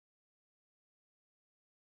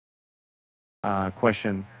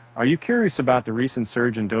Question. Are you curious about the recent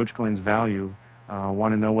surge in Dogecoin's value?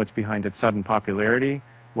 Want to know what's behind its sudden popularity?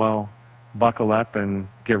 Well, buckle up and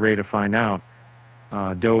get ready to find out.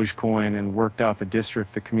 Dogecoin, and worked off a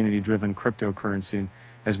district, the community-driven cryptocurrency,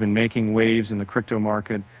 has been making waves in the crypto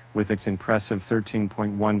market with its impressive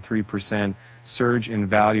 13.13% surge in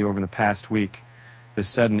value over the past week. The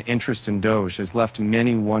sudden interest in Doge has left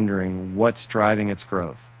many wondering what's driving its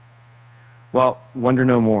growth. Well, wonder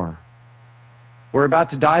no more. We're about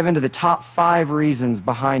to dive into the top 5 reasons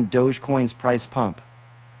behind Dogecoin's price pump.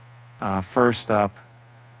 First up,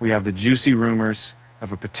 we have the juicy rumors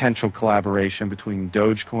of a potential collaboration between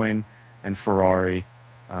Dogecoin and Ferrari.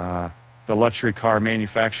 The luxury car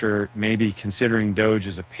manufacturer may be considering Doge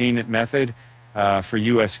as a payment method for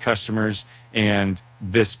U.S. customers, and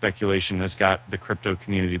this speculation has got the crypto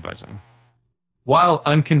community buzzing. While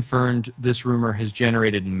unconfirmed, this rumor has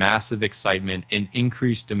generated massive excitement and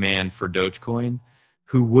increased demand for Dogecoin.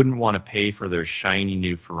 Who wouldn't want to pay for their shiny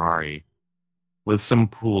new Ferrari with some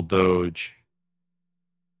cool Doge?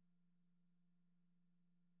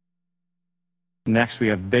 Next, we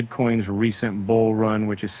have Bitcoin's recent bull run,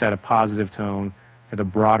 which has set a positive tone for the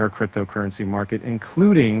broader cryptocurrency market,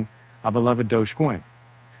 including our beloved Dogecoin.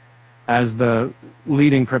 As the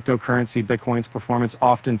leading cryptocurrency, Bitcoin's performance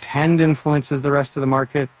often influences the rest of the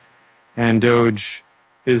market, and Doge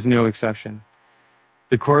is no exception.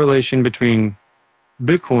 The correlation between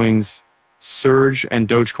Bitcoin's surge and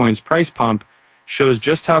Dogecoin's price pump shows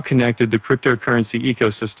just how connected the cryptocurrency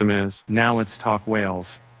ecosystem is. Now let's talk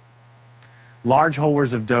whales. Large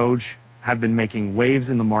holders of Doge have been making waves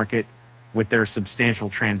in the market with their substantial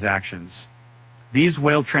transactions. These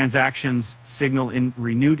whale transactions signal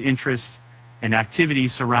renewed interest and activity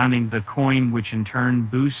surrounding the coin, which in turn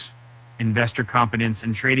boosts investor confidence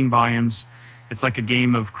and trading volumes. It's like a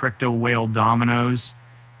game of crypto whale dominoes,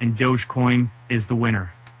 and Dogecoin is the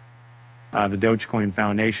winner. The Dogecoin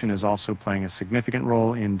Foundation is also playing a significant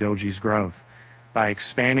role in Doge's growth. By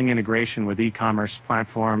expanding integration with e-commerce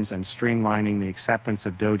platforms and streamlining the acceptance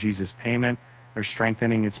of Doge's as payment, they're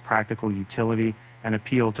strengthening its practical utility and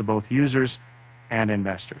appeal to both users and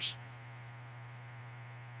investors.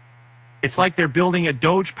 It's like they're building a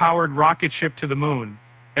Doge-powered rocket ship to the moon,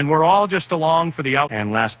 and we're all just along for the out.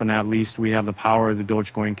 And last but not least, we have the power of the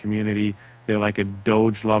Dogecoin community. They're like a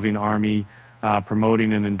Doge-loving army,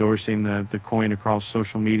 promoting and endorsing the coin across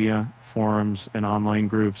social media, forums, and online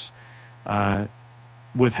groups,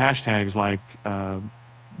 with hashtags like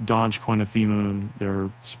Dogecoin. They're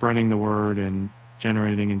spreading the word and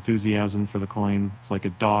generating enthusiasm for the coin. It's like a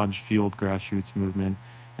Doge-fueled grassroots movement,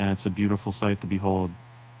 and it's a beautiful sight to behold.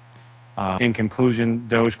 In conclusion,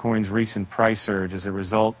 Dogecoin's recent price surge is a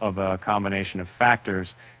result of a combination of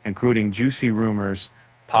factors, including juicy rumors,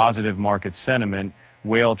 positive market sentiment,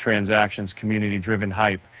 whale transactions, community-driven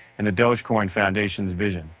hype, and the Dogecoin Foundation's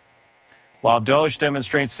vision. While Doge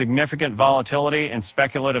demonstrates significant volatility and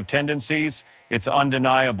speculative tendencies, it's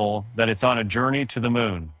undeniable that it's on a journey to the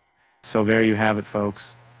moon. So there you have it,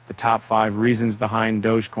 folks. The top 5 reasons behind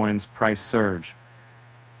Dogecoin's price surge.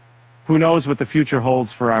 Who knows what the future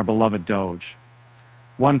holds for our beloved Doge?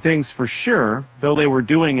 One thing's for sure, though they were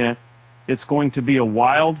doing it, it's going to be a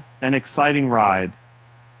wild and exciting ride.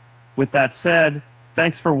 With that said,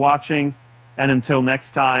 thanks for watching, and until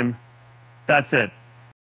next time, that's it.